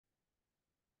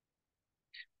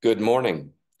Good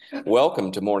morning.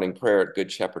 Welcome to morning prayer at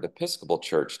Good Shepherd Episcopal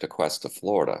Church, Tequesta,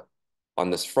 Florida, on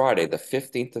this Friday, the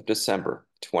 15th of December,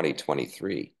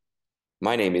 2023.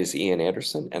 My name is Ian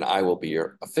Anderson, and I will be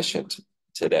your officiant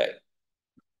today.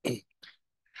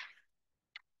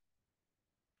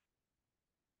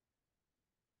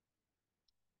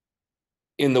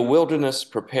 In the wilderness,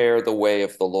 prepare the way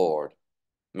of the Lord.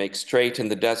 Make straight in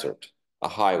the desert a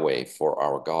highway for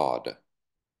our God.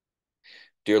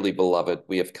 Dearly beloved,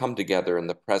 we have come together in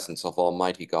the presence of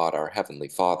Almighty God, our Heavenly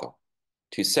Father,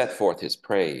 to set forth his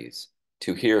praise,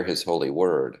 to hear his holy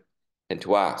word, and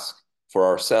to ask for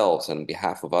ourselves and on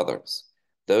behalf of others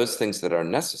those things that are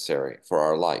necessary for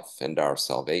our life and our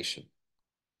salvation.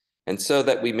 And so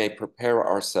that we may prepare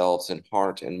ourselves in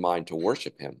heart and mind to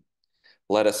worship him,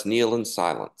 let us kneel in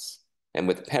silence and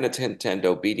with penitent and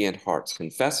obedient hearts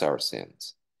confess our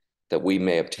sins, that we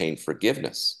may obtain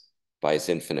forgiveness by his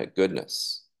infinite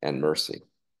goodness and mercy.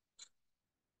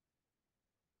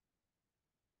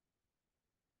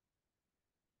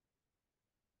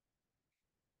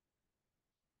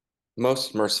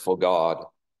 Most merciful God,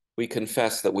 we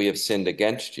confess that we have sinned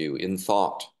against you in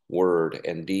thought, word,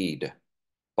 and deed,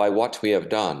 by what we have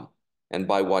done and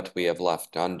by what we have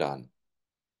left undone.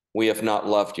 We have not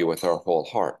loved you with our whole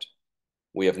heart.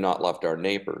 We have not loved our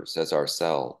neighbors as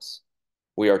ourselves.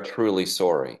 We are truly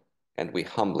sorry, and we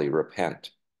humbly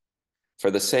repent.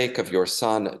 For the sake of your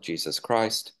Son, Jesus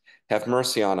Christ, have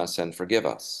mercy on us and forgive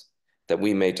us, that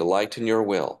we may delight in your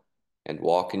will and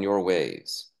walk in your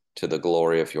ways, to the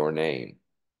glory of your name.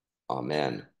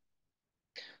 Amen.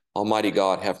 Almighty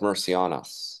God, have mercy on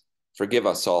us. Forgive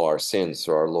us all our sins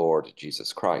through our Lord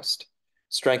Jesus Christ.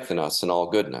 Strengthen us in all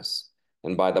goodness,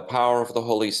 and by the power of the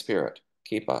Holy Spirit,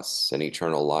 keep us in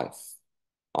eternal life.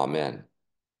 Amen.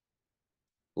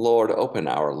 Lord, open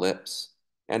our lips,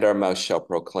 and our mouth shall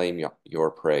proclaim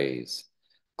your praise.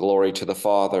 Glory to the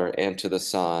Father, and to the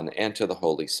Son, and to the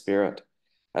Holy Spirit,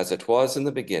 as it was in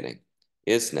the beginning,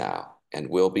 is now, and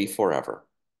will be forever.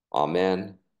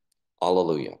 Amen.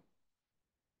 Alleluia.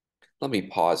 Let me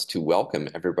pause to welcome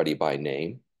everybody by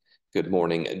name. Good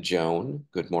morning, Joan.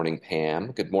 Good morning,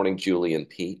 Pam. Good morning, Julie and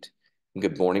Pete. And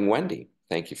good morning, Wendy.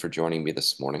 Thank you for joining me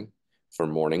this morning for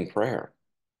morning prayer.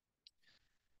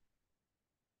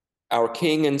 Our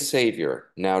King and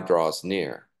Savior now draws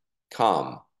near.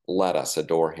 Come, let us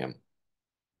adore him.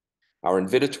 Our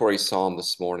invitatory psalm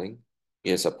this morning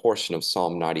is a portion of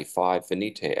Psalm 95,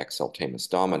 Venite exaltamus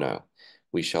Domino.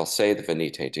 We shall say the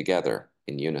Venite together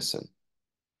in unison.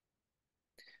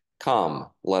 Come,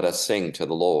 let us sing to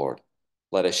the Lord.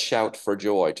 Let us shout for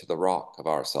joy to the rock of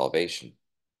our salvation.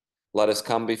 Let us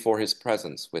come before his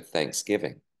presence with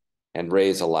thanksgiving and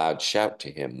raise a loud shout to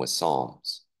him with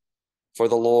psalms. For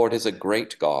the Lord is a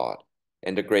great God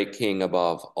and a great King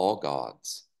above all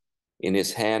gods. In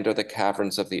his hand are the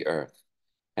caverns of the earth,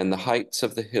 and the heights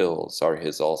of the hills are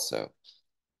his also.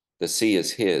 The sea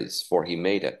is his, for he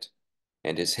made it,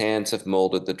 and his hands have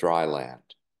molded the dry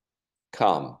land.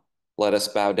 Come, let us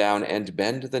bow down and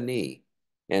bend the knee,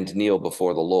 and kneel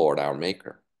before the Lord our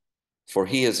Maker. For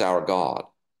he is our God,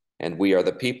 and we are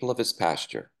the people of his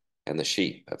pasture, and the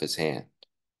sheep of his hand.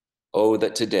 Oh,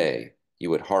 that today you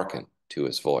would hearken to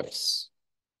his voice.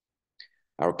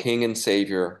 Our King and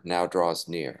Savior now draws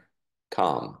near.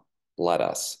 Come, let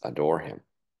us adore him.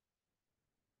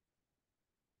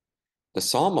 The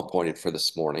psalm appointed for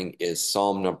this morning is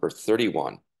Psalm number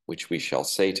 31, which we shall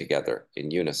say together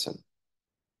in unison.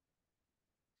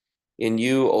 In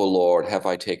you, O Lord, have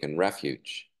I taken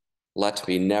refuge. Let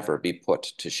me never be put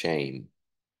to shame.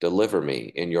 Deliver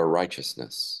me in your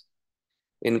righteousness.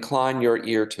 Incline your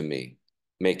ear to me.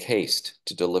 Make haste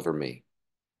to deliver me.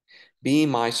 Be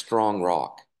my strong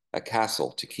rock, a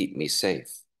castle to keep me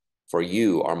safe, for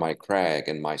you are my crag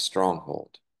and my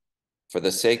stronghold. For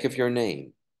the sake of your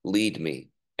name, lead me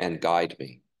and guide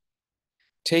me.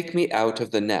 Take me out of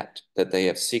the net that they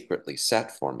have secretly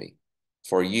set for me,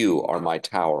 for you are my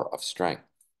tower of strength.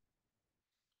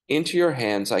 Into your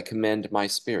hands I commend my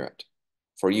spirit,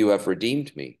 for you have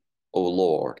redeemed me, O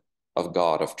Lord, of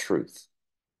God of truth.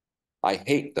 I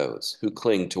hate those who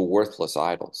cling to worthless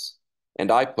idols, and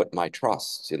I put my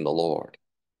trust in the Lord.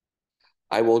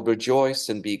 I will rejoice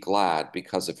and be glad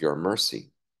because of your mercy,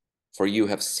 for you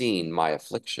have seen my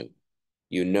affliction.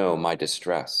 You know my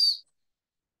distress.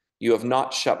 You have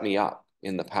not shut me up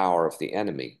in the power of the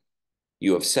enemy.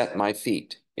 You have set my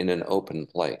feet in an open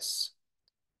place.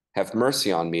 Have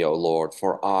mercy on me, O Lord,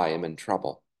 for I am in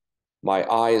trouble. My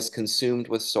eye is consumed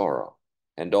with sorrow,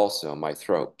 and also my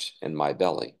throat and my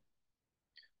belly.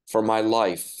 For my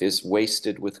life is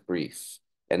wasted with grief,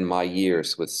 and my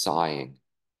years with sighing.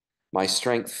 My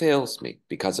strength fails me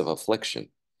because of affliction,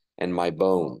 and my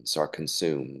bones are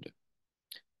consumed.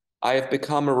 I have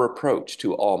become a reproach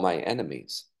to all my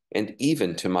enemies, and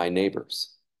even to my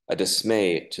neighbors, a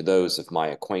dismay to those of my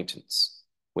acquaintance.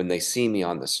 When they see me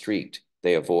on the street,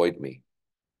 they avoid me.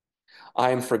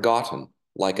 I am forgotten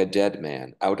like a dead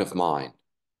man out of mind.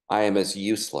 I am as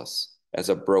useless as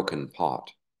a broken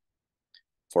pot.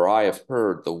 For I have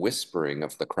heard the whispering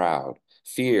of the crowd.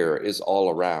 Fear is all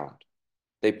around.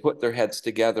 They put their heads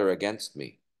together against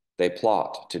me. They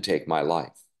plot to take my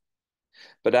life.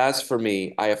 But as for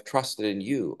me, I have trusted in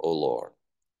you, O Lord.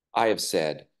 I have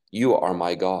said, you are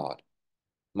my God.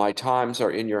 My times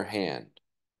are in your hand.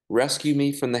 Rescue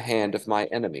me from the hand of my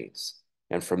enemies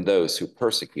and from those who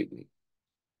persecute me.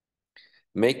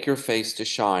 Make your face to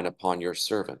shine upon your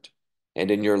servant,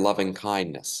 and in your loving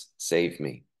kindness save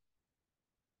me.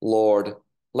 Lord,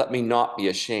 let me not be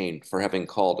ashamed for having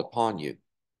called upon you.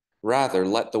 Rather,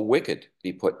 let the wicked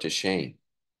be put to shame.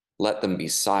 Let them be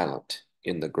silent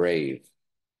in the grave.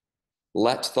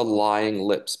 Let the lying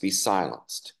lips be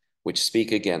silenced, which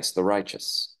speak against the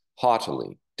righteous,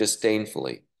 haughtily,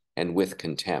 disdainfully, and with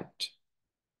contempt.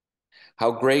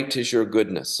 How great is your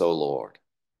goodness, O Lord,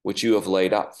 which you have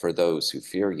laid up for those who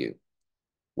fear you,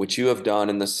 which you have done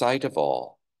in the sight of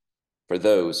all, for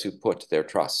those who put their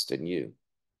trust in you.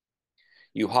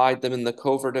 You hide them in the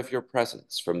covert of your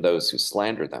presence from those who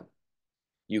slander them.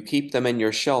 You keep them in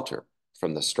your shelter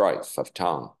from the strife of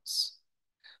tongues.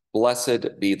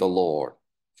 Blessed be the Lord,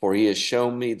 for he has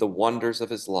shown me the wonders of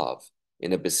his love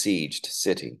in a besieged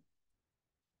city.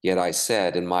 Yet I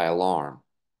said in my alarm,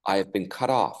 I have been cut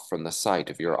off from the sight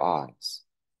of your eyes.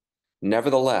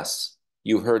 Nevertheless,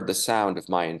 you heard the sound of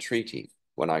my entreaty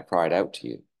when I cried out to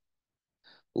you.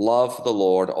 Love the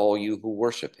Lord, all you who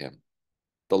worship him.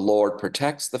 The Lord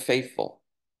protects the faithful,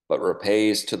 but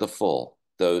repays to the full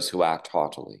those who act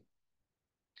haughtily.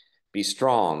 Be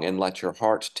strong and let your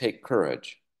heart take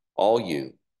courage, all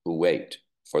you who wait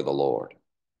for the Lord.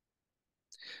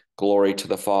 Glory to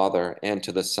the Father, and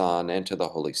to the Son, and to the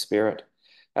Holy Spirit,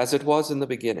 as it was in the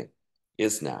beginning,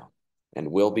 is now,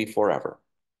 and will be forever.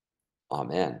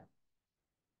 Amen.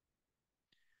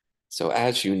 So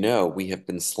as you know, we have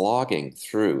been slogging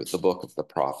through the book of the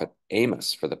prophet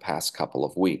Amos for the past couple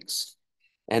of weeks.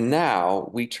 And now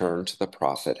we turn to the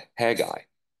prophet Haggai.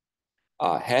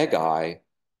 Haggai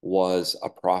was a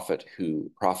prophet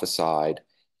who prophesied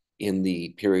in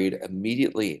the period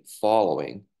immediately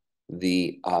following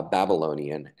the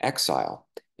Babylonian exile.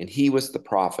 And he was the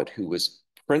prophet who was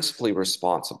principally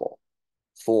responsible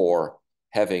for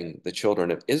having the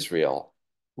children of Israel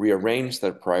rearrange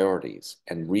their priorities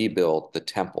and rebuild the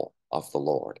temple of the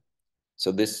Lord.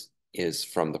 So this is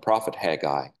from the prophet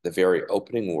Haggai, the very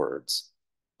opening words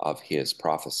of his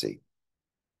prophecy.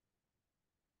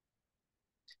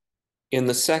 In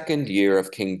the 2nd year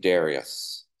of King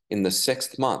Darius, in the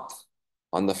 6th month,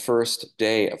 on the 1st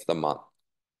day of the month,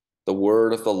 the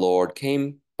word of the Lord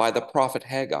came by the prophet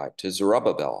Haggai to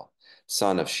Zerubbabel,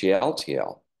 son of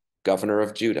Shealtiel, governor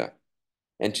of Judah,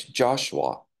 and to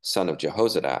Joshua, son of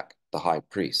Jehozadak, the high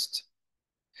priest.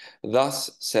 Thus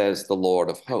says the Lord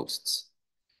of hosts,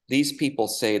 these people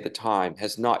say the time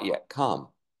has not yet come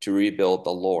to rebuild the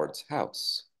Lord's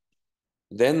house.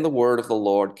 Then the word of the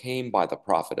Lord came by the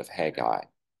prophet of Haggai,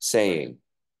 saying,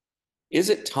 is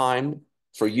it time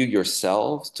for you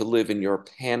yourselves to live in your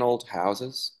paneled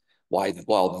houses,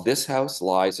 while this house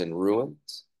lies in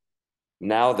ruins?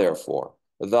 Now, therefore,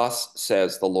 thus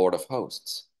says the Lord of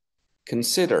hosts,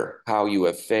 consider how you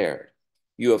have fared.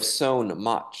 You have sown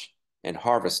much and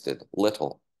harvested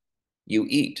little. You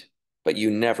eat, but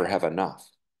you never have enough.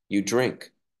 You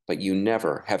drink, but you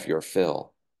never have your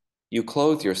fill. You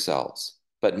clothe yourselves,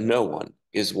 but no one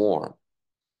is warm.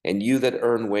 And you that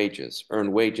earn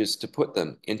wages to put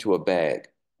them into a bag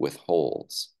with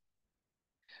holes.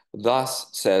 Thus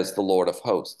says the Lord of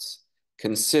hosts,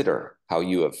 consider how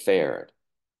you have fared.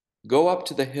 Go up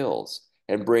to the hills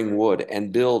and bring wood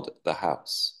and build the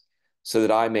house, so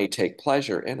that I may take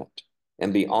pleasure in it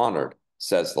and be honored,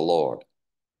 says the Lord.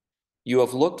 You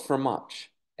have looked for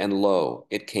much, and lo,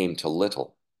 it came to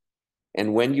little.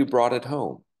 And when you brought it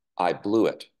home, I blew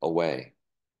it away.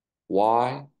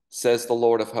 Why, says the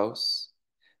Lord of hosts?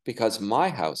 Because my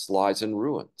house lies in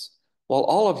ruins, while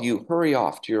all of you hurry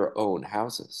off to your own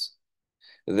houses.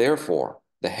 Therefore,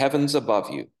 the heavens above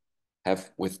you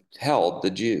have withheld the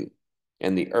dew,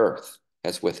 and the earth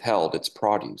has withheld its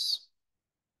produce.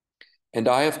 And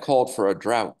I have called for a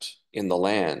drought in the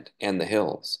land and the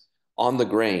hills, on the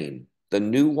grain, the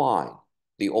new wine,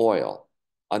 the oil,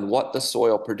 on what the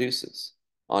soil produces,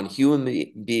 on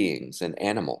human beings and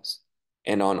animals,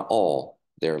 and on all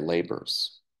their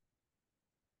labors.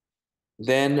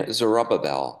 Then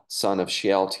Zerubbabel, son of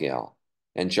Shealtiel,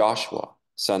 and Joshua,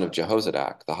 son of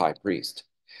Jehozadak, the high priest,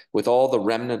 with all the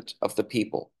remnant of the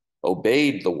people,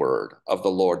 obeyed the word of the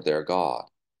Lord their God,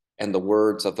 and the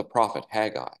words of the prophet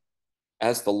Haggai,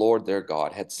 as the Lord their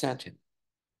God had sent him.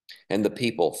 And the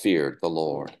people feared the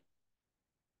Lord.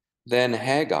 Then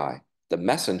Haggai, the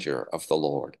messenger of the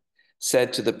Lord,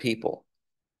 said to the people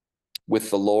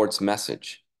with the Lord's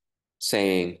message,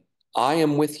 saying, I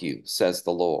am with you, says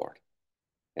the Lord.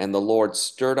 And the Lord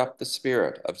stirred up the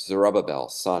spirit of Zerubbabel,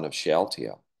 son of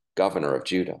Shealtiel, governor of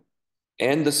Judah,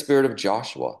 and the spirit of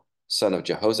Joshua, son of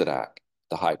Jehozadak,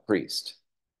 the high priest,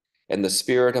 and the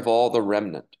spirit of all the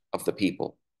remnant of the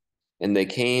people. And they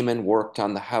came and worked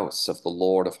on the house of the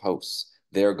Lord of hosts,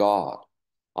 their God,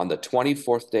 on the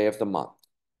 24th day of the month,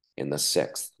 in the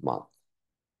 6th month.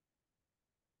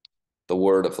 The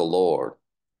word of the Lord.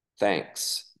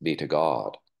 Thanks be to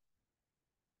God.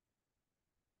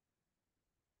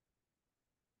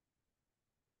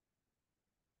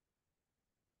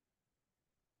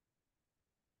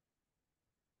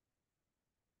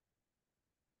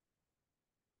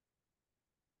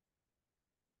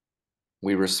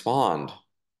 We respond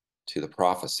to the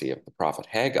prophecy of the prophet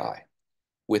Haggai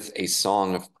with a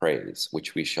song of praise,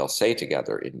 which we shall say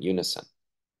together in unison.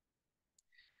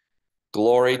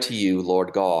 Glory to you,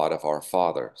 Lord God of our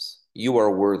fathers. You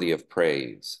are worthy of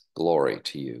praise. Glory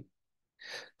to you.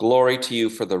 Glory to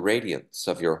you for the radiance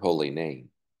of your holy name.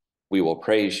 We will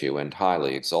praise you and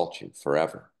highly exalt you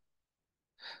forever.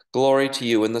 Glory to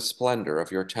you in the splendor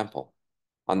of your temple.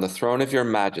 On the throne of your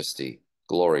majesty,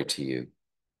 glory to you.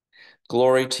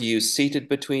 Glory to you seated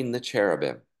between the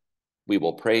cherubim. We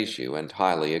will praise you and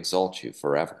highly exalt you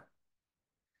forever.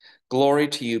 Glory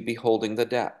to you beholding the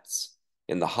depths.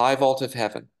 In the high vault of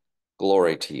heaven,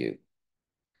 glory to you.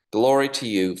 Glory to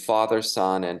you, Father,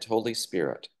 Son, and Holy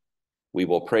Spirit. We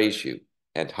will praise you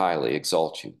and highly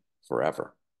exalt you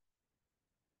forever.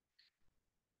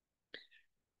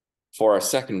 For our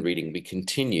second reading, we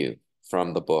continue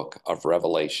from the book of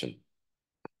Revelation.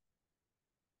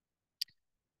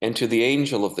 And to the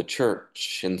angel of the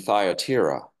church in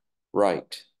Thyatira,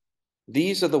 write,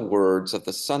 these are the words of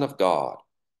the Son of God,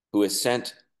 who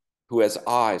has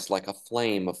eyes like a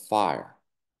flame of fire,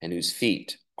 and whose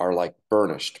feet are like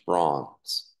burnished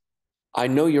bronze. I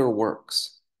know your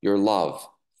works, your love,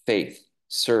 faith,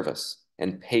 service,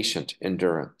 and patient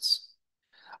endurance.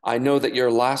 I know that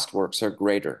your last works are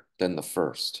greater than the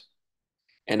first.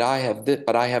 But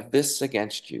I have this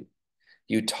against you.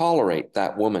 You tolerate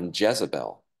that woman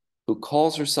Jezebel, who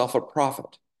calls herself a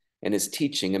prophet and is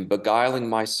teaching and beguiling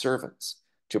my servants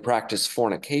to practice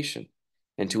fornication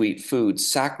and to eat food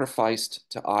sacrificed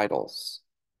to idols.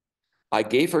 I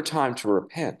gave her time to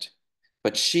repent,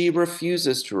 but she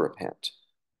refuses to repent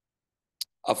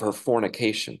of her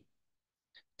fornication.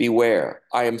 Beware,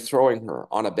 I am throwing her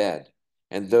on a bed,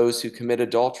 and those who commit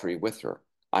adultery with her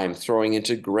I am throwing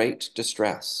into great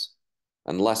distress,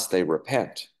 unless they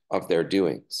repent of their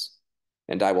doings,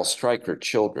 and I will strike her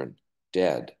children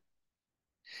dead.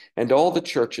 And all the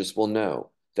churches will know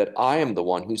that I am the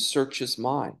one who searches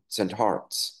minds and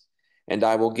hearts, and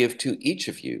I will give to each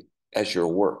of you as your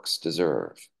works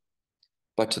deserve.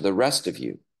 But to the rest of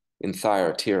you in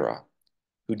Thyatira,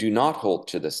 who do not hold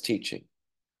to this teaching,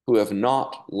 who have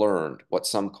not learned what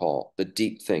some call the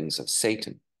deep things of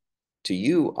Satan, to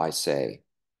you I say,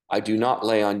 I do not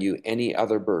lay on you any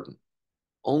other burden.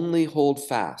 Only hold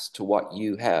fast to what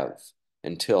you have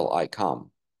until I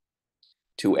come.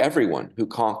 To everyone who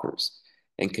conquers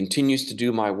and continues to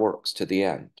do my works to the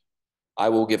end, I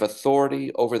will give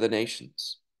authority over the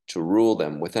nations to rule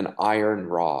them with an iron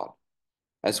rod,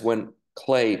 as when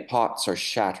clay pots are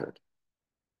shattered.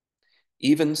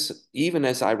 Even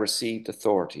as I received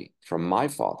authority from my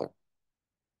Father,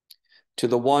 to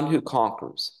the one who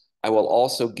conquers, I will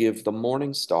also give the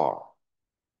morning star.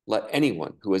 Let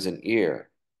anyone who has an ear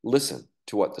listen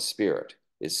to what the Spirit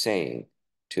is saying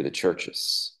to the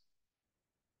churches.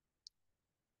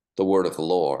 The word of the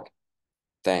Lord.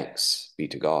 Thanks be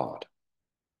to God.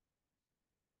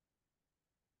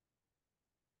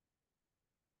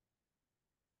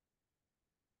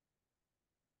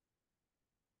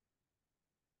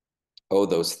 Oh,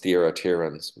 those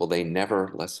Thyatirans, will they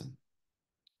never listen?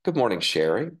 Good morning,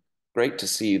 Sherry. Great to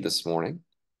see you this morning.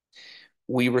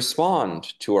 We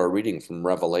respond to our reading from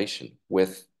Revelation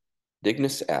with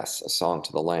Dignus Es, a song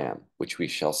to the Lamb, which we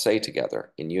shall say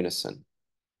together in unison.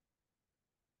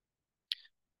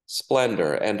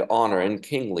 Splendor and honor and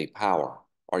kingly power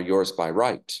are yours by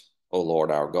right, O Lord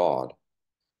our God.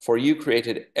 For you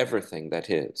created everything that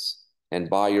is, and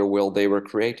by your will they were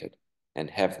created and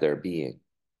have their being.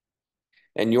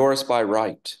 and yours by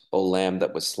right, O Lamb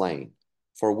that was slain.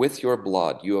 For with your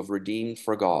blood you have redeemed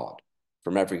for God,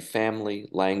 from every family,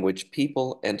 language,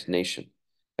 people, and nation,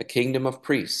 a kingdom of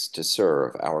priests to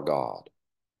serve our God.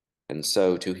 And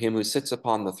so to him who sits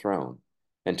upon the throne,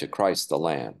 and to Christ the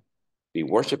Lamb, be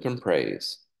worship and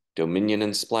praise, dominion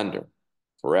and splendor,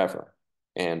 forever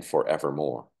and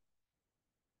forevermore.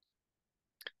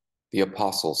 The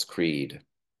Apostles' Creed.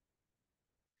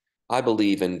 I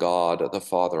believe in God, the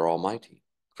Father Almighty,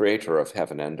 creator of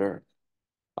heaven and earth.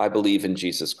 I believe in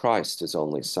Jesus Christ, his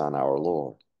only Son, our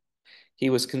Lord. He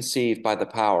was conceived by the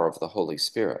power of the Holy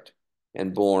Spirit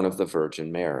and born of the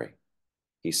Virgin Mary.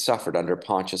 He suffered under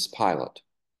Pontius Pilate,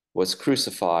 was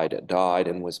crucified, died,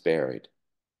 and was buried.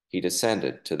 He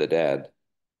descended to the dead.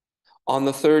 On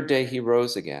the third day he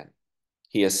rose again.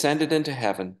 He ascended into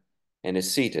heaven and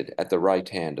is seated at the right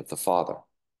hand of the Father.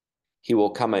 He will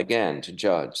come again to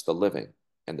judge the living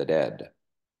and the dead.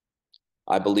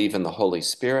 I believe in the Holy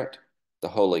Spirit, the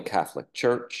Holy Catholic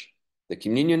Church, the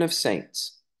communion of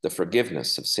saints, the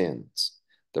forgiveness of sins,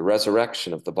 the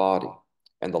resurrection of the body,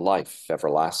 and the life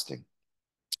everlasting.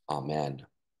 Amen.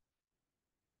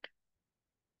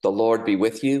 The Lord be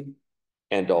with you,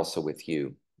 and also with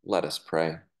you. Let us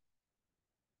pray.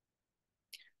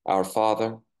 Our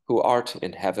Father, who art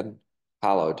in heaven,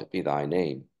 hallowed be thy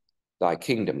name. Thy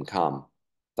kingdom come,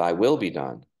 thy will be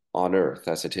done, on earth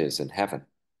as it is in heaven.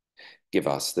 Give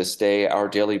us this day our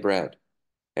daily bread,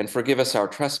 and forgive us our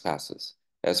trespasses,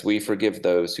 as we forgive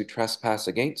those who trespass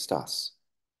against us.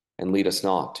 And lead us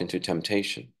not into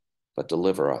temptation, but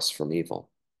deliver us from evil.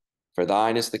 For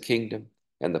thine is the kingdom,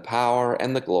 and the power,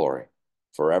 and the glory,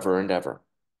 forever and ever.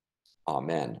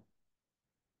 Amen.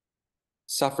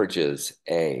 Suffrages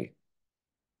A.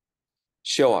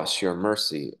 Show us your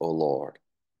mercy, O Lord,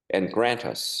 and grant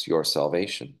us your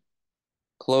salvation.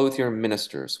 Clothe your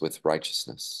ministers with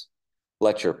righteousness.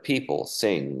 Let your people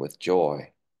sing with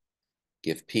joy.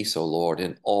 Give peace, O Lord,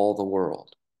 in all the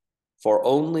world, for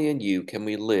only in you can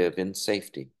we live in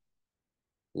safety.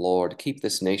 Lord, keep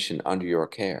this nation under your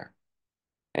care,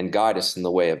 and guide us in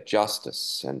the way of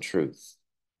justice and truth.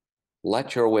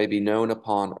 Let your way be known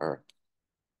upon earth,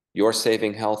 your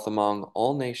saving health among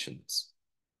all nations.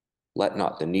 Let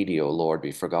not the needy, O Lord,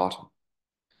 be forgotten,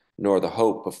 nor the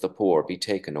hope of the poor be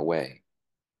taken away.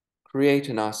 Create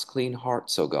in us clean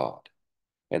hearts, O God,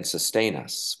 and sustain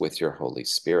us with your Holy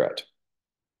Spirit.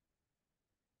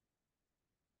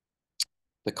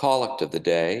 The collect of the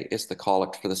day is the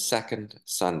collect for the second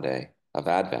Sunday of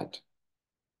Advent.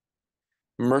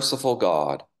 Merciful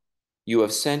God, you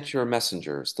have sent your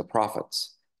messengers, the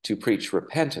prophets, to preach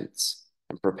repentance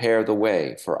and prepare the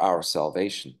way for our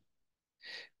salvation.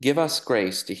 Give us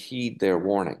grace to heed their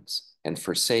warnings and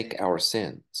forsake our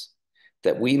sins,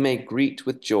 that we may greet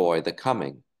with joy the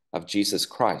coming of Jesus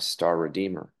Christ, our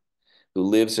Redeemer, who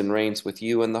lives and reigns with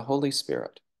you in the Holy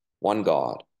Spirit, one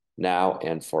God, now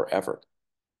and forever.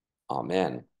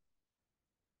 Amen.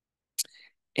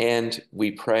 And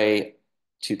we pray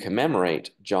to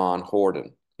commemorate John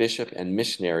Horden, bishop and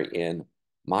missionary in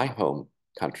my home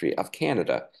country of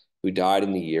Canada, who died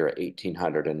in the year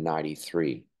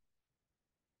 1893.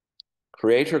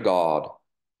 Creator God,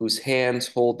 whose hands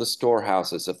hold the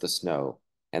storehouses of the snow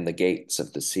and the gates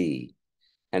of the sea,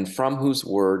 and from whose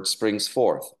word springs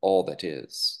forth all that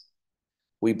is.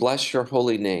 We bless your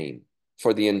holy name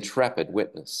for the intrepid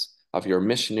witness of your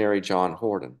missionary John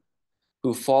Horden,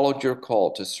 who followed your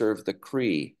call to serve the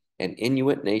Cree and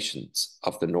Inuit nations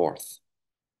of the North.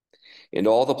 In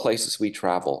all the places we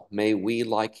travel, may we,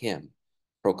 like him,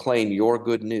 proclaim your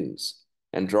good news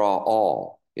and draw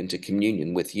all into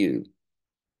communion with you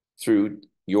through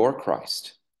your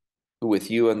Christ, who with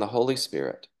you and the Holy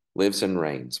Spirit lives and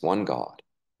reigns, one God,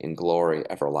 in glory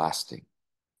everlasting.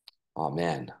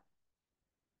 Amen.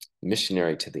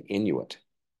 Missionary to the Inuit.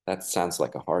 That sounds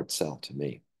like a hard sell to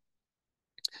me.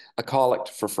 A collect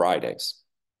for Fridays.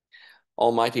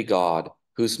 Almighty God,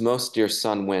 whose most dear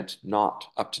Son went not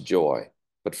up to joy,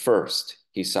 but first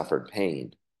he suffered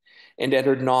pain, and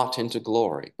entered not into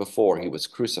glory before he was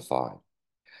crucified,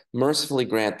 mercifully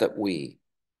grant that we,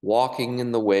 walking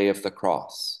in the way of the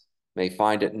cross, may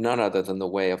find it none other than the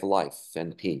way of life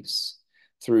and peace.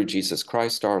 Through Jesus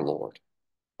Christ our Lord.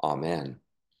 Amen.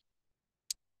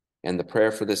 And the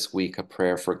prayer for this week, a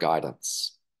prayer for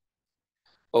guidance.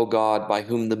 O God, by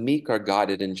whom the meek are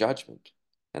guided in judgment,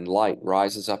 and light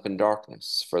rises up in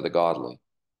darkness for the godly,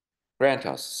 grant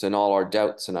us, in all our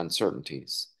doubts and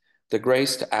uncertainties, the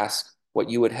grace to ask what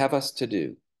you would have us to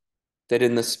do, that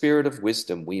in the spirit of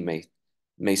wisdom we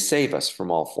may save us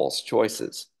from all false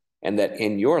choices, and that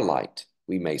in your light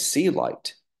we may see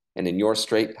light, and in your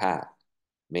straight path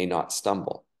may not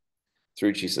stumble.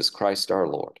 through Jesus Christ our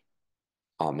Lord.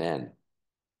 Amen.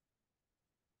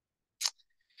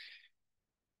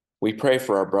 We pray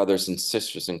for our brothers and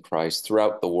sisters in Christ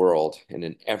throughout the world and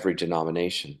in every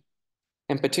denomination,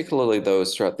 and particularly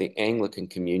those throughout the Anglican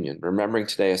Communion, remembering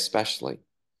today especially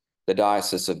the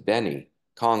Diocese of Beni,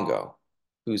 Congo,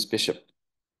 whose bishop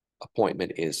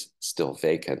appointment is still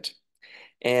vacant,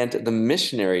 and the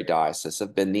Missionary Diocese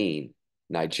of Benin,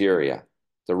 Nigeria,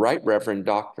 the Right Reverend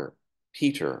Dr.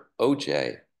 Peter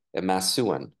O.J.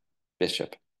 Emasuan,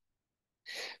 Bishop.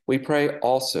 We pray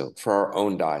also for our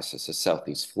own diocese of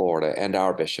Southeast Florida and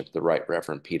our bishop, the Right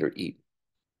Reverend Peter Eaton,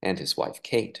 and his wife,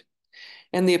 Kate,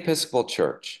 and the Episcopal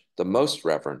Church, the Most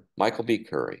Reverend Michael B.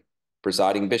 Curry,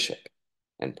 presiding bishop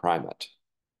and primate.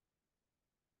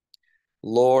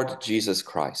 Lord Jesus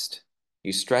Christ,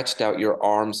 you stretched out your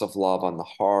arms of love on the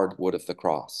hard wood of the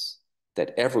cross,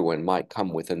 that everyone might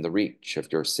come within the reach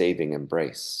of your saving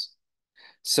embrace.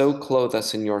 So clothe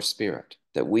us in your spirit,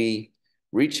 that we,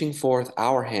 reaching forth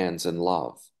our hands in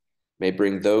love, may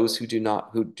bring those who do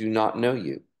not know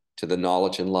you to the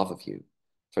knowledge and love of you,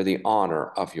 for the honor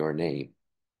of your name.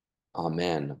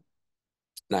 Amen.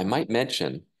 And I might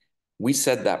mention, we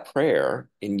said that prayer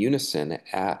in unison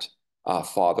at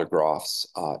Father Groff's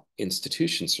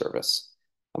institution service.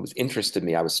 It was interested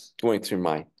me. I was going through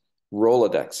my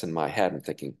Rolodex in my head and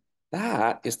thinking,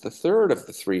 that is the third of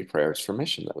the 3 prayers for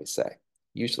mission that we say,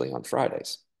 usually on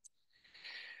Fridays.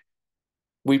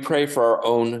 We pray for our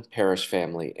own parish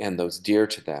family and those dear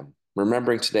to them,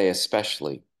 remembering today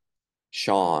especially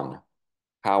Sean,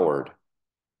 Howard,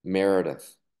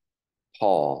 Meredith,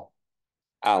 Paul,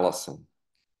 Allison,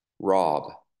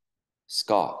 Rob,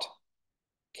 Scott,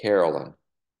 Carolyn,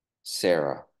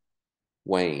 Sarah,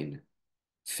 Wayne,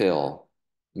 Phil,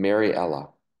 Mary Ella,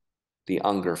 the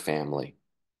Unger family,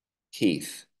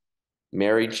 Keith,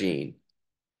 Mary Jean,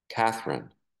 Catherine,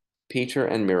 Peter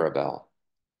and Mirabel,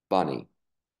 Bunny,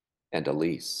 and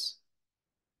Elise.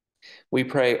 We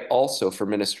pray also for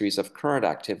ministries of current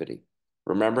activity,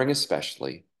 remembering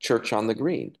especially Church on the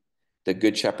Green, that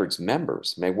Good Shepherd's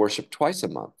members may worship twice a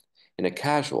month in a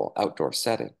casual outdoor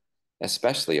setting,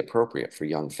 especially appropriate for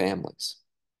young families,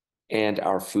 and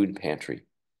our food pantry,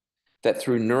 that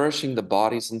through nourishing the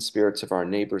bodies and spirits of our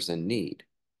neighbors in need,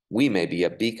 we may be a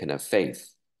beacon of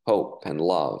faith, hope, and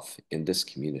love in this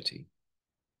community.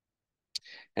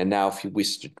 And now, if you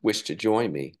wish to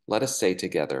join me, let us say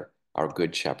together our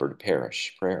Good Shepherd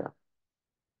Parish prayer.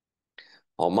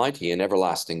 Almighty and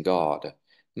everlasting God,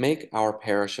 make our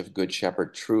parish of Good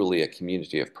Shepherd truly a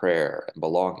community of prayer and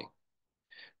belonging.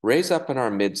 Raise up in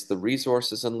our midst the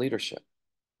resources and leadership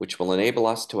which will enable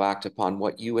us to act upon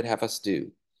what you would have us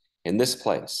do in this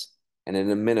place and in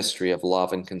a ministry of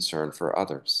love and concern for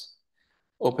others.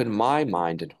 Open my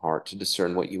mind and heart to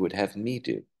discern what you would have me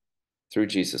do, through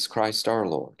Jesus Christ our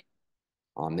Lord.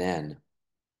 Amen.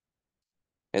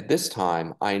 At this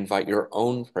time, I invite your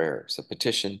own prayers of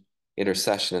petition,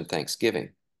 intercession, and thanksgiving,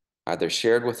 either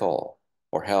shared with all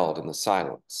or held in the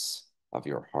silence of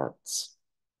your hearts.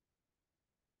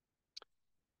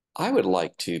 I would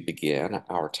like to begin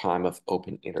our time of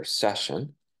open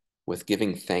intercession with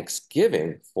giving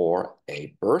thanksgiving for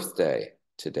a birthday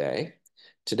today.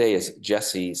 Today is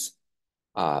Jessie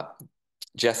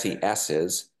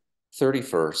S's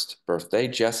 31st birthday.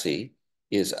 Jessie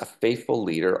is a faithful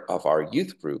leader of our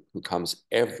youth group who comes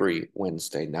every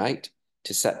Wednesday night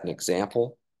to set an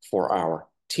example for our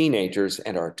teenagers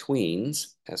and our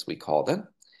tweens, as we call them.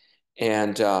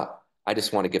 And I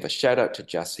just want to give a shout out to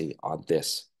Jessie on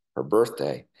this, her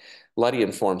birthday. Letty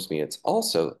informs me it's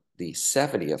also the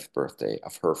 70th birthday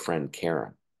of her friend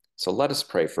Karen. So let us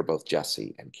pray for both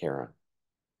Jessie and Karen.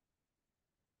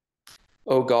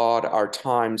 O God, our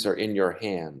times are in your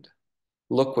hand.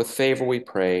 Look with favor, we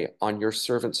pray, on your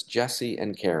servants Jessie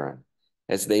and Karen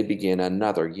as they begin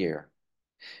another year.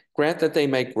 Grant that they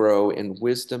may grow in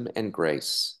wisdom and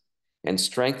grace and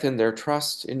strengthen their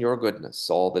trust in your goodness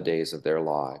all the days of their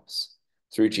lives.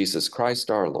 Through Jesus Christ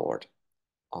our Lord.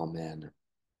 Amen.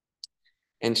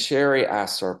 And Sherry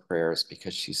asks our prayers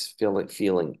because she's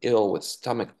feeling ill with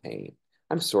stomach pain.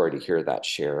 I'm sorry to hear that,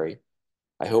 Sherry.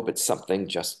 I hope it's something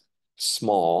just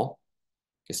small,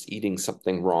 just eating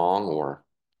something wrong or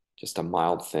just a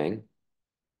mild thing.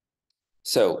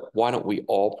 So why don't we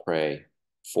all pray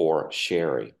for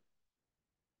Sherry?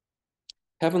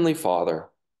 Heavenly Father,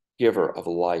 giver of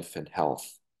life and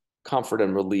health, comfort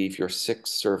and relieve your sick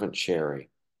servant Sherry,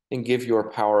 and give your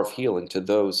power of healing to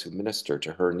those who minister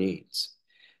to her needs,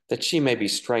 that she may be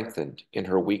strengthened in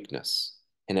her weakness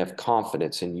and have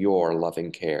confidence in your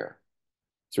loving care.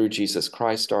 Through Jesus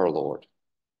Christ our Lord.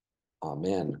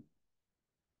 Amen.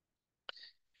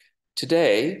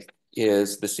 Today,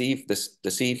 is this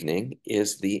evening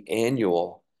is the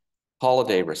annual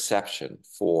holiday reception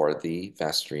for the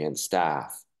vestry and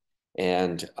staff.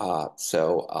 And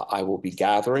so I will be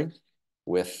gathering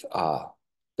with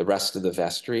the rest of the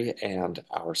vestry and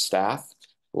our staff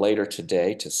later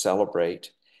today to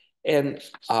celebrate. And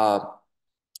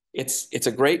it's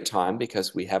a great time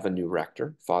because we have a new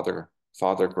rector, Father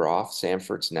Groff.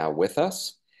 Sanford's now with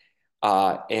us.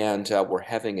 And we're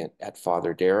having it at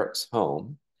Father Derek's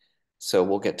home. So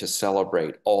we'll get to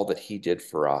celebrate all that he did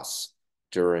for us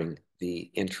during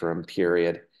the interim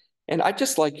period. And I'd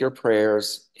just like your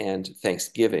prayers and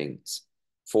thanksgivings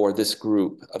for this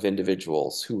group of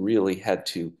individuals who really had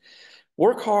to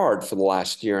work hard for the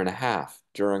last year and a half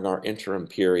during our interim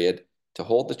period to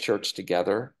hold the church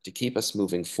together, to keep us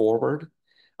moving forward.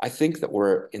 I think that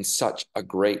we're in such a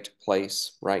great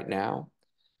place right now.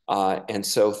 And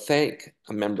so thank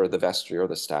a member of the vestry or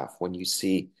the staff when you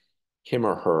see him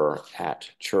or her at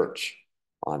church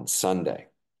on Sunday.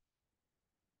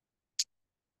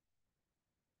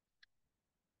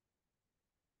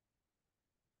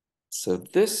 So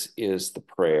this is the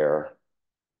prayer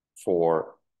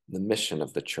for the mission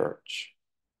of the church.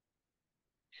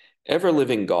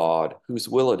 Ever-living God, whose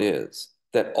will it is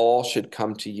that all should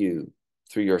come to you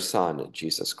through your Son,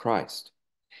 Jesus Christ,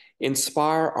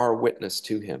 inspire our witness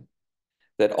to him,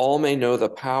 that all may know the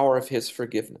power of his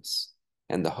forgiveness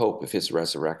and the hope of his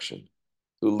resurrection,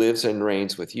 who lives and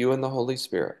reigns with you in the Holy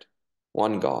Spirit,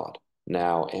 one God,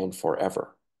 now and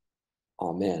forever.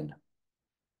 Amen.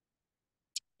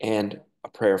 And a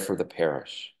prayer for the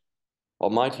parish.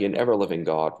 Almighty and ever-living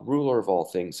God, ruler of all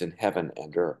things in heaven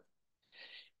and earth,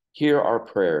 hear our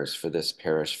prayers for this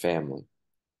parish family.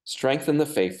 Strengthen the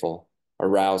faithful,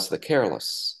 arouse the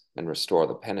careless, and restore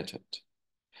the penitent.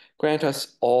 Grant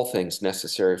us all things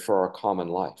necessary for our common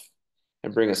life,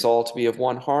 and bring us all to be of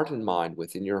one heart and mind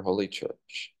within your holy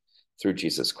church. Through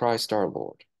Jesus Christ our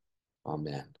Lord.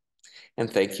 Amen. And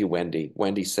thank you, Wendy.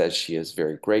 Wendy says she is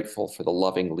very grateful for the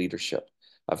loving leadership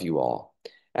of you all.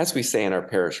 As we say in our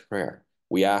parish prayer,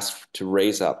 we ask to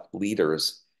raise up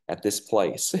leaders at this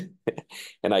place.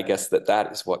 And I guess that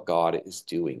is what God is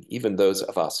doing, even those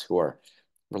of us who are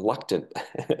reluctant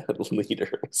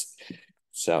leaders.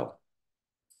 So,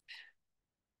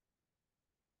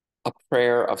 a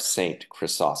prayer of Saint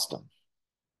Chrysostom.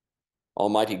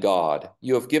 Almighty God,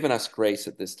 you have given us grace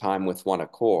at this time with one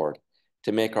accord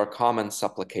to make our common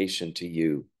supplication to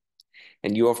you.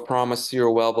 And you have promised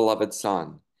your well-beloved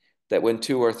Son that when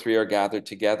 2 or 3 are gathered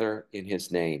together in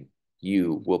his name,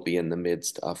 you will be in the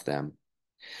midst of them.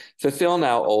 Fulfill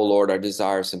now, O Lord, our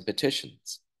desires and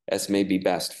petitions, as may be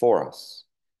best for us,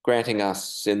 granting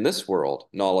us in this world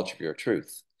knowledge of your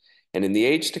truth, and in the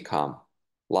age to come,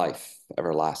 life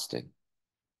everlasting.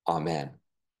 Amen.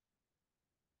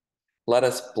 Let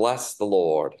us bless the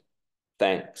Lord.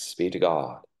 Thanks be to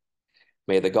God.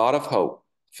 May the God of hope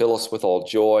fill us with all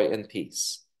joy and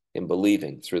peace in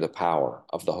believing through the power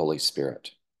of the Holy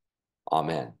Spirit.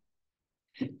 Amen.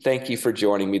 Thank you for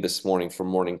joining me this morning for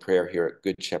morning prayer here at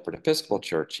Good Shepherd Episcopal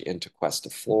Church in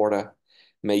Tequesta, Florida.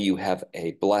 May you have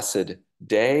a blessed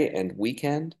day and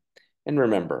weekend. And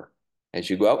remember, as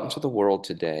you go out into the world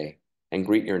today and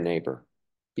greet your neighbor,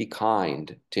 be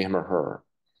kind to him or her.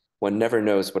 One never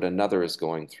knows what another is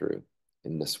going through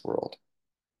in this world.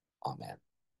 Amen.